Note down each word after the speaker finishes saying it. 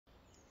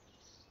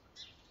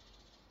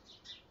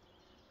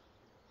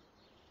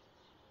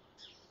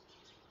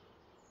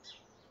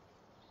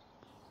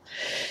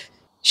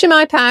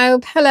Shwmae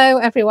pawb, hello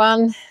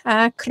everyone,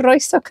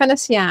 croeso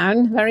cynnes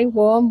iawn, very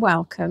warm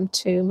welcome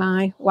to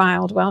my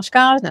wild Welsh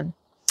garden.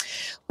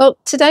 Well,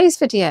 today's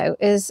video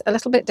is a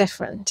little bit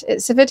different.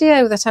 It's a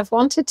video that I've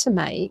wanted to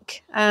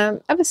make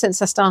ever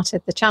since I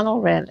started the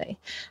channel really,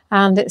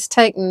 and it's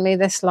taken me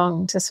this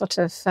long to sort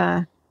of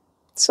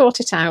sort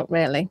it out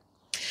really.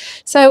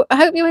 So I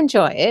hope you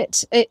enjoy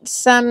it.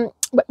 It's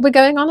we're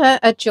going on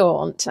a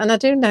jaunt, and I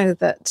do know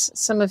that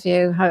some of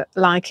you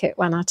like it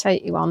when I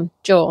take you on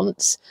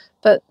jaunts,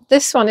 but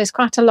this one is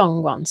quite a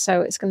long one,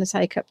 so it's going to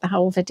take up the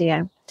whole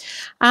video.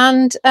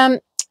 And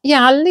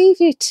yeah, I'll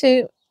leave you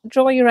to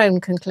draw your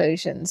own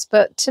conclusions,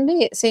 but to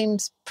me it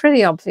seems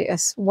pretty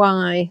obvious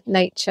why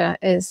nature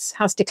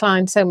has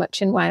declined so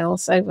much in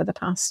Wales over the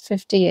past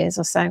 50 years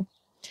or so.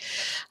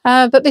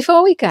 But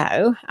before we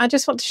go, I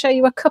just want to show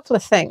you a couple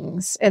of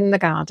things in the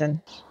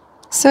garden.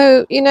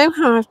 So you know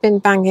how I've been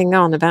banging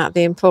on about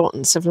the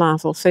importance of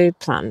larval food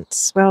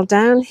plants? Well,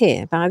 down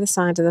here by the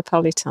side of the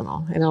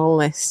polytunnel in all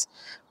this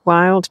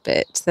wild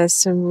bit, there's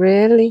some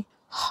really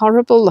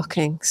horrible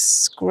looking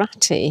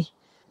scratty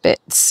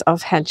bits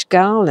of hedge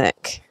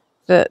garlic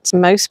that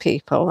most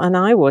people, and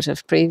I would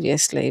have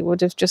previously,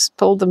 would have just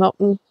pulled them up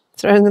and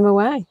thrown them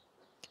away.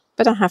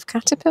 But I have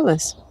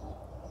caterpillars.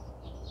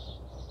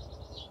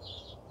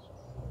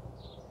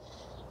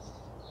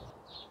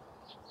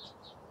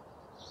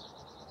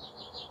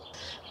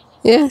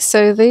 Yeah,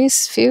 so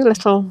these few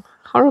little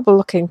horrible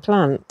looking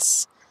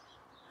plants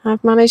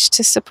have managed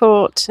to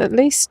support at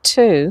least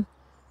 2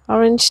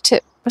 orange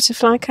tip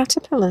butterfly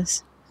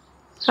caterpillars.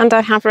 And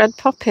I have red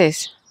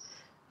poppies.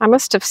 I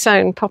must have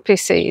sown poppy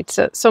seeds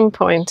at some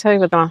point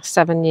over the last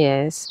 7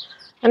 years,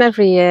 and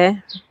every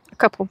year a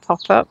couple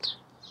pop up.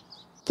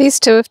 These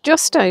 2 have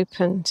just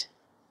opened,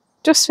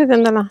 just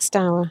within the last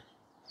hour.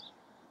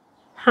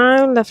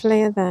 How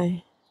lovely are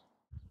they?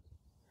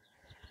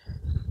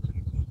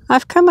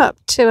 I've come up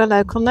to a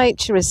local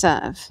nature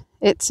reserve.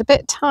 It's a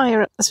bit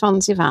higher up the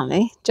Swansea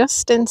Valley,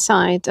 just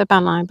inside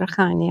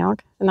Aberavon,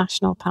 the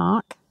national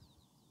park.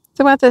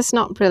 The weather's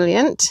not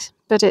brilliant,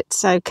 but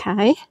it's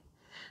okay.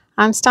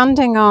 I'm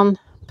standing on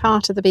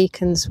part of the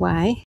Beacon's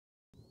Way.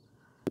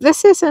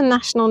 This is a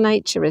national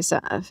nature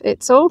reserve.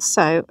 It's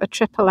also a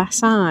triple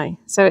SI,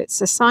 so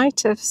it's a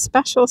site of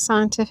special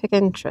scientific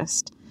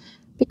interest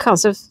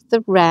because of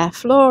the rare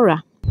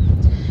flora.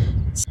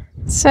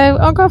 So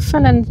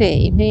Aberavon and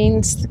V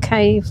means the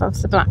cave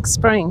of the Black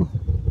Spring,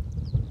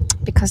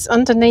 because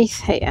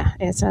underneath here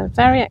is a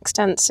very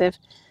extensive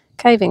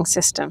caving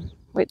system,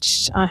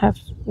 which I have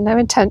no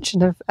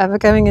intention of ever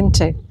going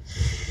into.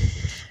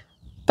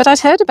 But I'd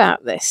heard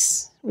about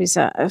this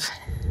reserve.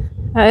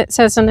 It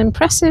says an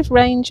impressive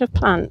range of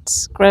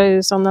plants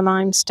grows on the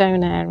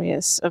limestone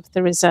areas of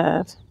the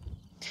reserve.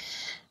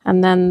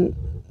 And then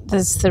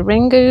there's the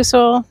ring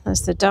ouzel,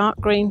 there's the dark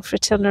green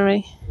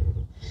fritillary,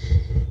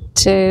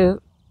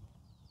 to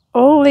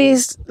all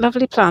these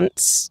lovely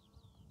plants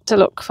to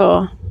look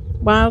for.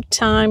 Wild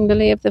thyme,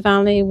 lily of the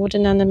valley, wood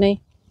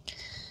anemone,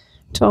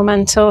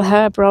 tormental,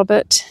 herb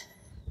robert,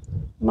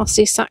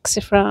 mossy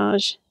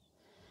saxifrage,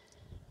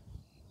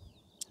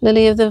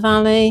 lily of the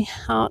valley,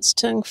 hart's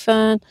tongue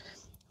fern,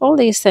 all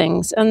these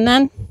things. And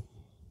then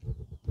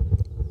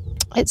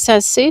it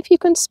says, see if you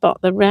can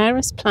spot the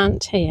rarest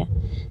plant here,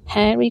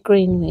 hairy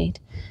greenweed,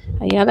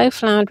 a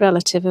yellow-flowered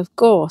relative of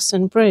gorse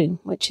and broom,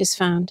 which is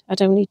found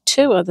at only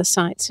 2 other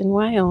sites in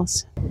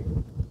Wales.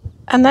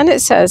 And then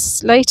it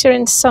says, later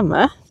in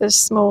summer, there's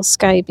small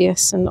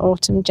scabious and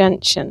autumn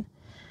gentian.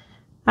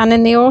 And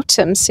in the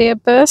autumn, see a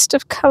burst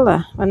of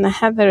colour when the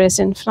heather is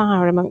in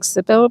flower amongst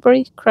the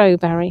bilberry,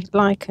 crowberry,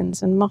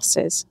 lichens and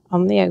mosses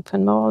on the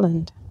open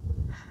moorland.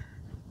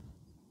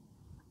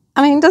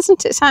 I mean,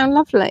 doesn't it sound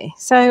lovely?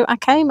 So I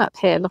came up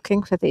here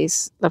looking for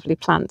these lovely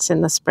plants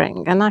in the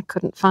spring, and I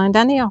couldn't find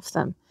any of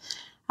them.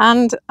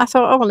 And I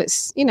thought, oh, well,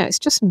 it's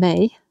just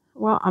me.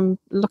 Well, I'm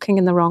looking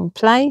in the wrong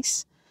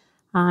place.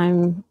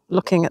 I'm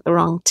looking at the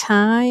wrong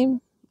time.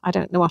 I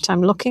don't know what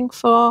I'm looking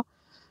for.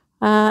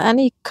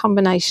 Any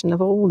combination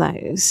of all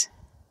those.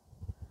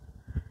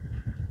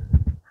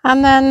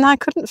 And then I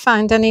couldn't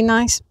find any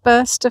nice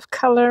burst of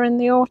colour in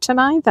the autumn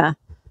either.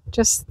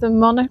 Just the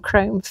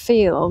monochrome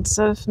fields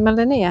of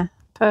Molinia,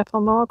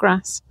 purple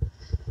moorgrass.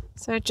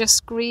 So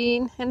just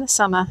green in the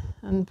summer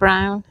and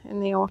brown in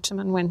the autumn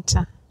and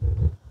winter.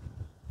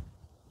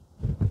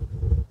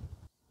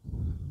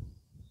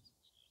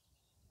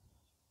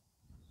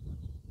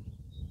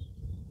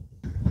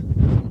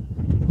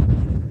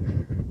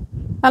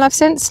 And I've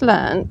since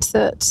learnt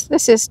that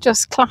this is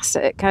just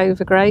classic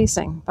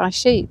overgrazing by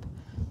sheep,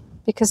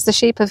 because the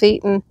sheep have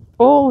eaten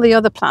all the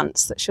other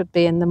plants that should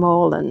be in the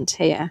moorland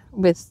here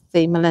with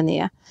the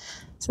Molinia.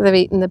 So they've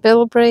eaten the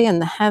bilberry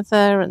and the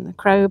heather and the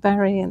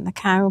crowberry and the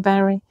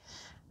cowberry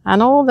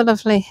and all the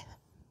lovely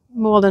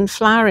moorland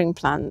flowering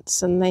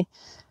plants and the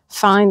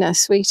finer,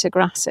 sweeter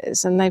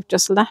grasses, and they've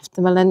just left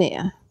the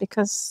Molinia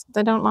because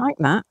they don't like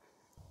that.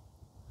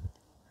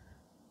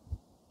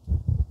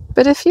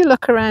 But if you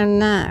look around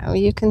now,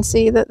 you can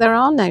see that there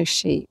are no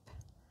sheep.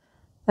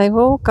 They've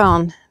all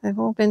gone. They've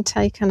all been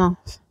taken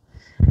off.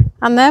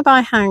 and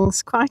thereby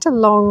hangs quite a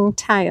long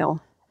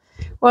tail.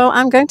 Well,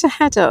 I'm going to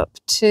head up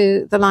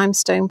to the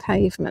limestone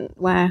pavement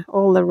where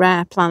all the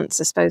rare plants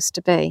are supposed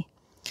to be,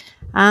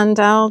 and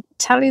I'll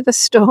tell you the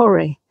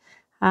story.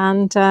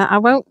 And I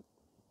won't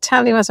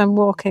tell you as I'm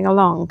walking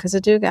along because I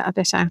do get a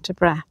bit out of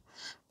breath,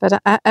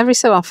 but every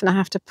so often I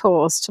have to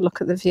pause to look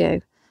at the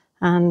view,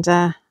 and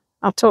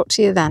I'll talk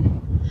to you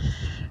then.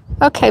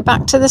 Okay,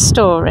 back to the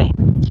story.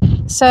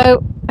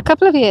 So a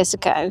couple of years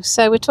ago,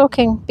 so we're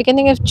talking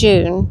beginning of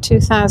June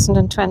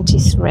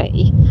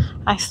 2023,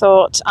 I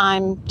thought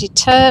I'm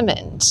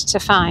determined to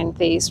find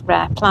these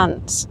rare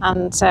plants,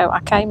 and so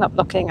I came up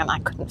looking and I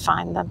couldn't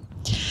find them.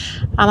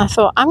 And I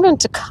thought I'm going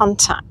to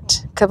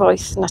contact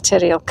Cyfoeth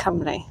Naturiol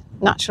Cymru,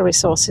 Natural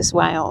Resources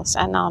Wales,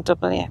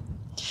 NRW.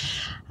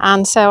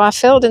 And so I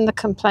filled in the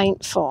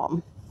complaint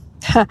form,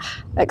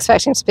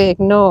 expecting to be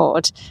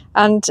ignored,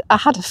 and I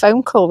had a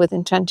phone call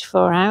within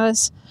 24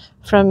 hours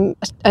from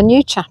a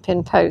new chap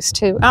in post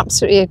who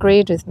absolutely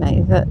agreed with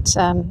me that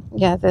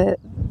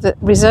the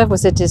reserve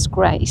was a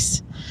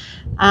disgrace,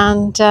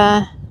 and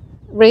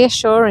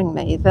reassuring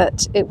me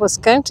that it was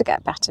going to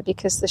get better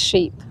because the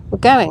sheep were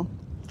going.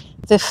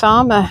 The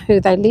farmer who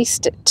they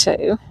leased it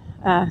to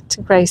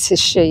graze his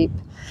sheep,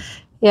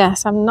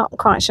 yes, I'm not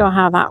quite sure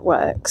how that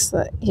works,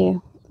 that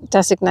you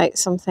designate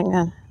something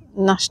a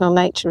National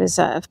Nature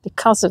Reserve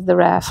because of the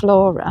rare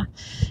flora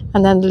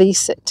and then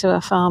lease it to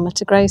a farmer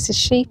to graze his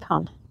sheep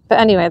on. But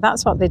anyway,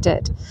 that's what they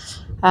did.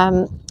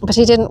 But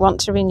he didn't want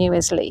to renew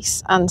his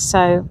lease. And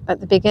so at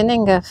the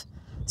beginning of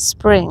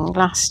spring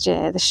last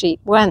year, the sheep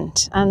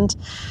went, and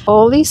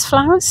all these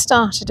flowers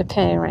started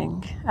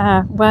appearing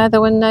where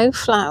there were no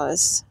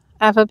flowers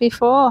ever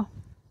before.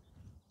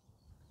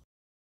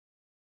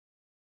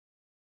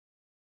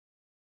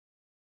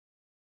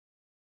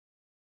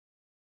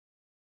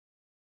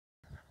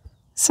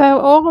 So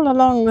all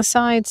along the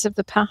sides of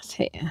the path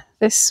here,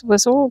 this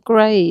was all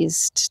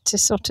grazed to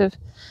sort of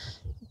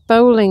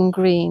bowling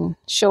green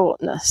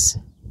shortness.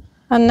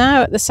 And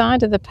now at the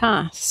side of the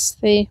paths,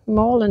 the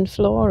moorland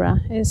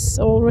flora is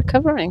all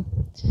recovering.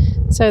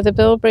 So the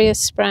bilberry is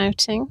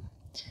sprouting,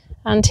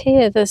 and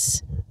here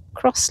there's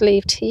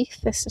cross-leaved heath,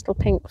 this little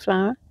pink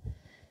flower.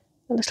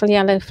 The little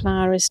yellow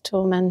flower is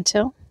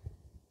tormentil.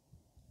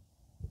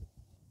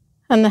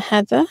 And the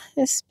heather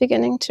is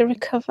beginning to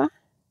recover.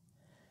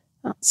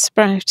 That's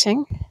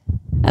sprouting.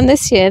 And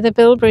this year the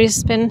bilberry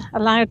has been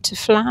allowed to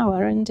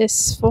flower and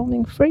is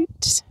forming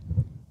fruit.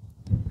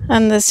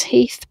 And there's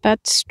heath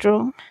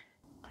bedstraw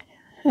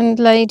and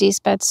lady's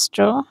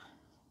bedstraw,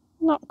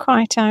 not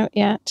quite out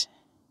yet.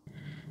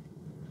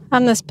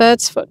 And there's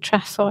bird's foot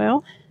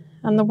trefoil,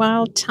 and the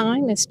wild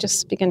thyme is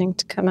just beginning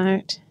to come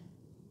out.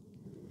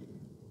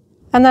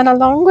 And then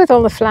along with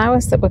all the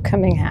flowers that were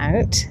coming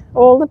out,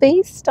 all the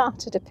bees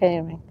started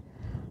appearing.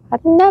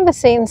 I'd never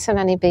seen so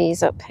many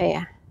bees up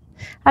here.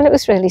 And it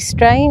was really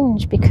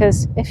strange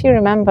because if you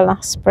remember,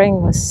 last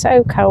spring was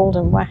so cold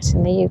and wet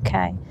in the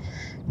UK.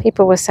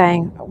 People were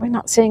saying, we're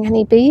not seeing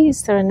any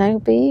bees, there are no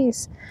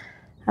bees.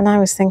 And I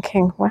was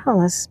thinking, well,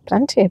 there's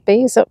plenty of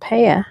bees up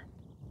here.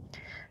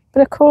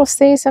 But of course,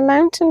 these are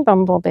mountain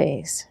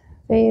bumblebees.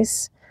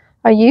 These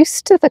are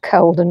used to the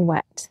cold and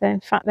wet. In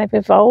fact, they've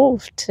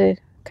evolved to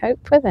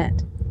cope with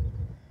it.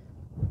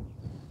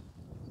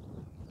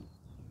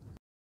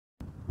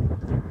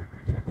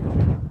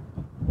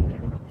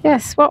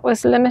 Yes, what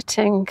was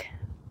limiting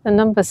the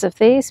numbers of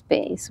these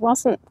bees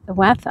wasn't the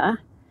weather.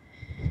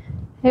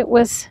 It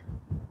was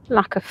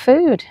lack of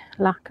food,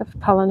 lack of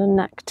pollen and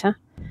nectar,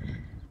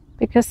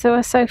 because there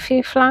were so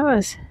few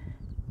flowers,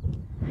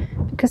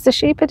 because the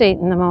sheep had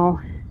eaten them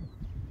all.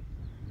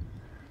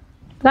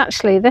 But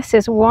actually, this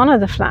is one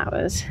of the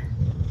flowers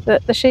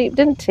that the sheep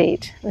didn't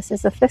eat. This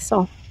is a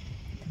thistle.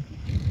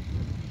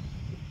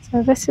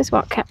 So this is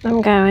what kept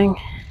them going.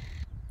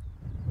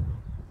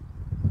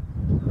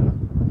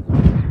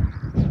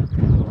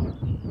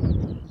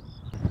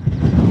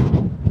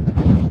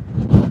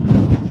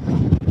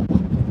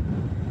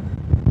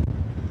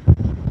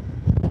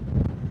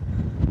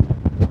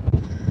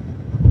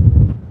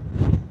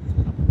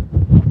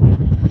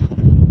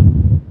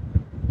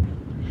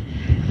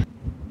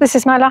 This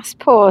is my last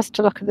pause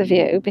to look at the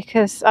view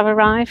because I've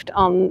arrived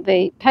on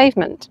the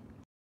pavement.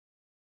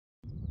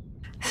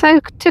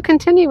 So to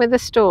continue with the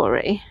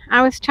story,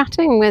 I was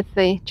chatting with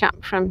the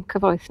chap from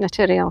Cyfoeth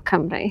Naturiol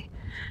Cymru,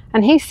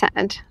 and he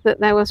said that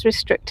there was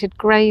restricted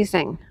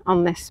grazing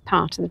on this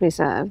part of the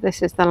reserve.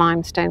 This is the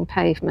limestone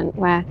pavement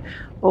where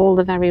all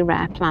the very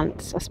rare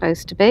plants are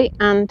supposed to be,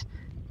 and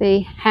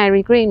the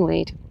hairy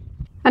greenweed.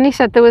 And he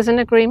said there was an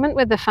agreement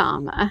with the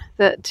farmer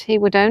that he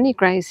would only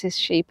graze his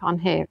sheep on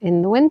here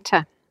in the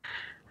winter.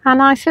 And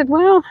I said,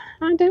 well,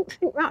 I don't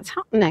think that's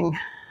happening.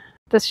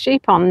 There's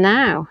sheep on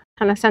now.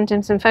 And I sent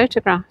him some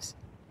photographs.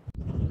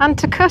 And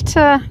to cut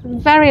a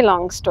very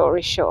long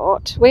story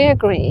short, we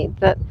agreed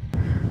that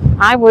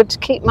I would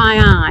keep my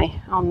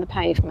eye on the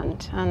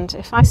pavement, and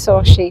if I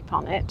saw sheep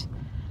on it,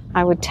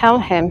 I would tell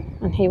him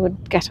and he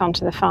would get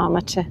onto the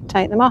farmer to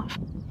take them off.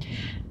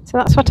 So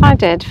that's what I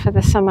did for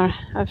the summer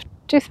of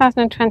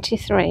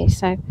 2023,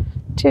 so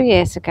 2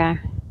 years ago,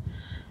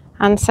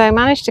 and so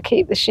managed to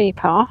keep the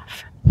sheep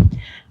off,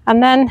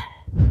 and then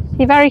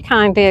he very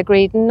kindly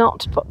agreed not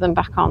to put them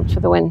back on for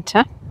the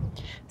winter.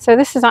 So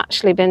this has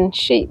actually been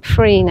sheep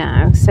free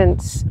now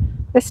since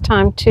this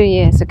time 2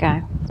 years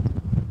ago.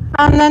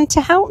 And then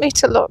to help me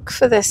to look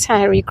for this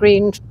hairy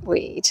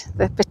greenweed,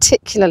 the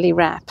particularly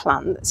rare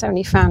plant that's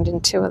only found in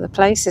 2 other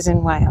places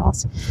in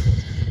Wales,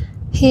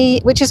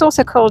 which is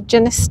also called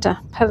Genista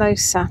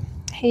pilosa,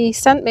 he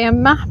sent me a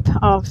map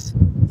of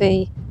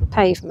the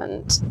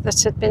pavement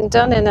that had been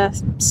done in a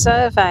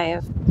survey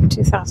of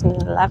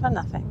 2011,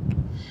 I think,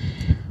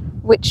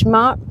 which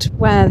marked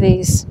where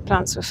these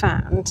plants were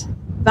found,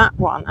 that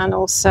one, and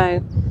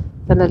also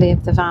the lily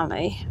of the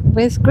valley,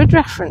 with grid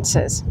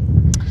references.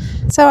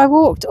 So I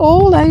walked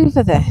all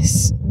over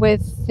this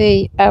with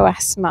the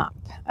OS map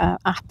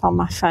app on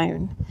my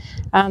phone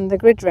and the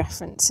grid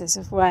references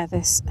of where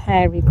this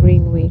hairy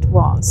greenweed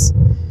was,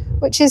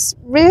 which is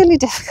really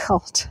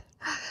difficult.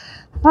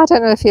 I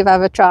don't know if you've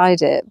ever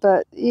tried it,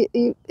 but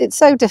it's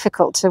so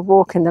difficult to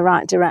walk in the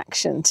right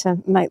direction to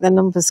make the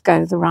numbers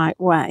go the right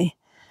way.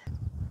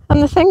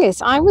 And the thing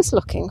is, I was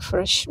looking for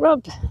a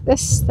shrub.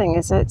 This thing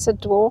it's a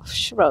dwarf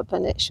shrub,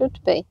 and it should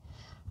be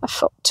a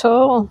foot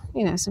tall,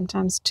 you know,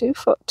 sometimes 2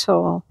 foot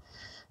tall.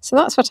 So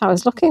that's what I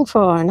was looking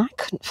for, and I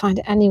couldn't find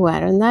it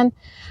anywhere. And then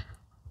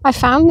I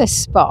found this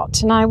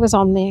spot, and I was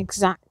on the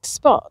exact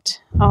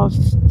spot of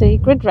the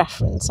grid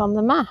reference on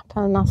the map,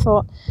 and I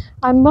thought,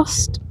 I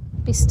must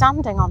be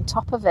standing on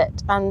top of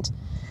it. And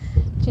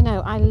you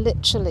know, I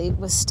literally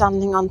was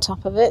standing on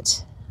top of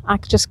it. I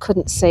just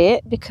couldn't see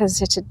it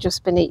because it had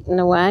just been eaten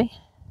away.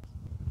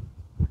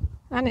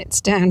 And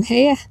it's down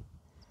here.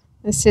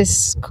 This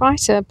is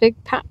quite a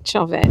big patch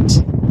of it.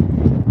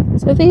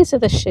 So these are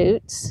the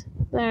shoots.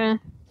 They're a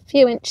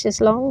few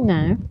inches long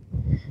now,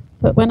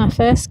 but when I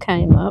first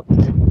came up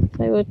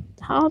there were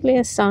hardly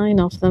a sign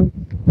of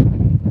them.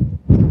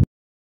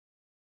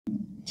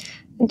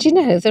 And you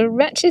know, the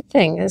wretched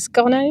thing has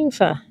gone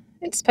over.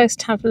 It's supposed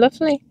to have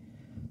lovely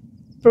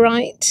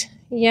bright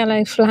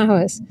yellow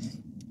flowers,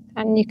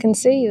 and you can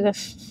see the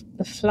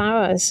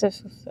flowers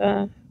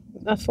are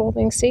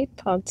forming seed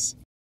pods.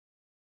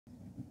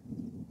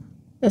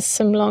 There's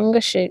some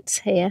longer shoots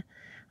here.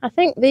 I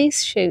think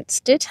these shoots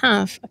did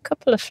have a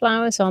couple of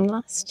flowers on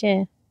last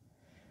year,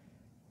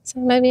 so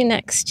maybe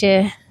next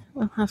year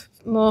we'll have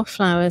more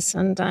flowers,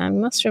 and I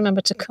must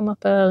remember to come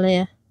up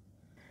earlier.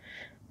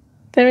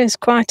 There is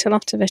quite a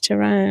lot of it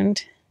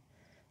around.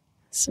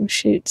 Some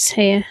shoots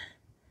here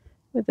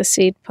with the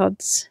seed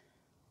pods.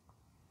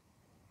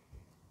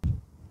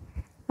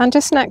 And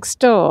just next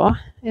door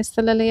is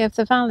the lily of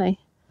the valley.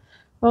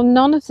 Well,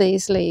 none of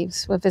these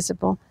leaves were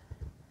visible.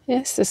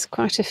 Yes, there's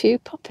quite a few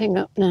popping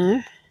up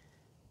now.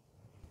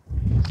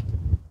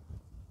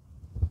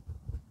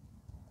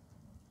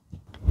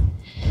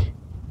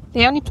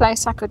 The only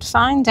place I could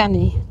find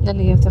any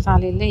lily of the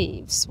valley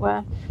leaves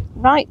were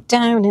right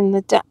down in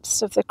the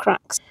depths of the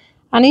cracks.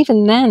 And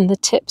even then the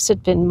tips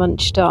had been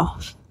munched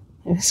off.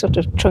 They were sort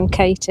of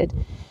truncated.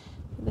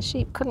 The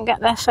sheep couldn't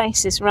get their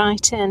faces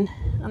right in.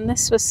 And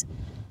this was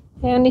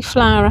the only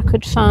flower I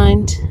could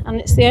find. And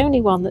it's the only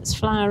one that's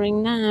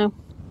flowering now.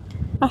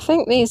 I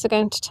think these are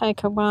going to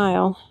take a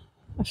while.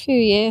 A few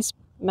years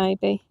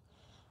maybe,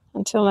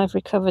 until they've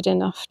recovered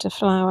enough to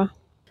flower.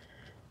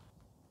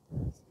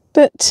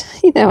 But,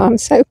 you know, I'm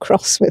so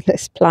cross with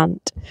this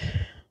plant.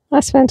 I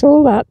spent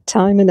all that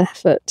time and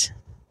effort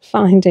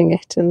finding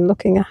it and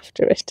looking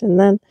after it, and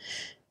then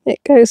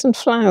it goes and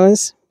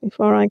flowers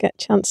before I get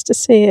a chance to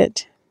see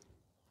it.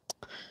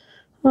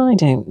 I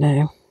don't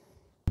know.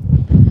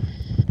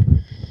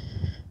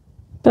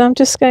 But I'm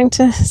just going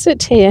to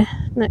sit here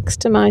next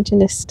to my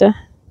Genista.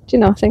 Do you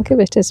know, I think of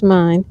it as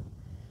mine,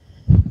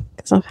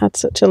 because I've had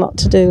such a lot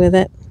to do with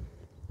it.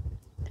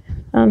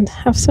 And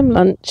have some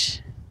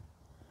lunch,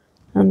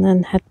 and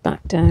then head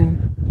back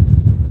down.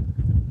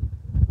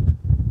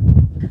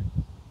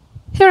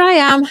 Here I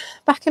am,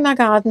 back in my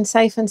garden,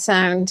 safe and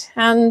sound,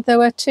 and there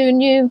were 2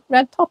 new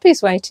red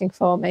poppies waiting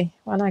for me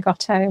when I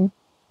got home.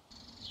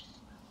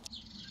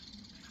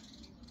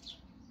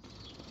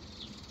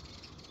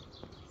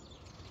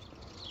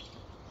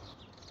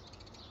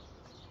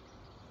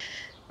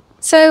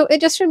 So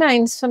it just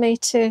remains for me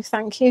to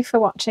thank you for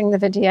watching the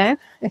video,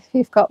 if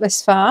you've got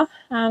this far,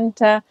 and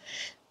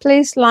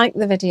please like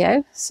the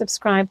video,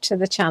 subscribe to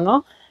the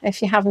channel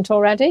if you haven't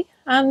already,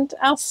 and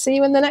I'll see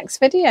you in the next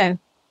video.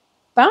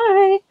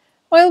 Bye!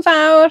 Hwyl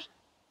fawr!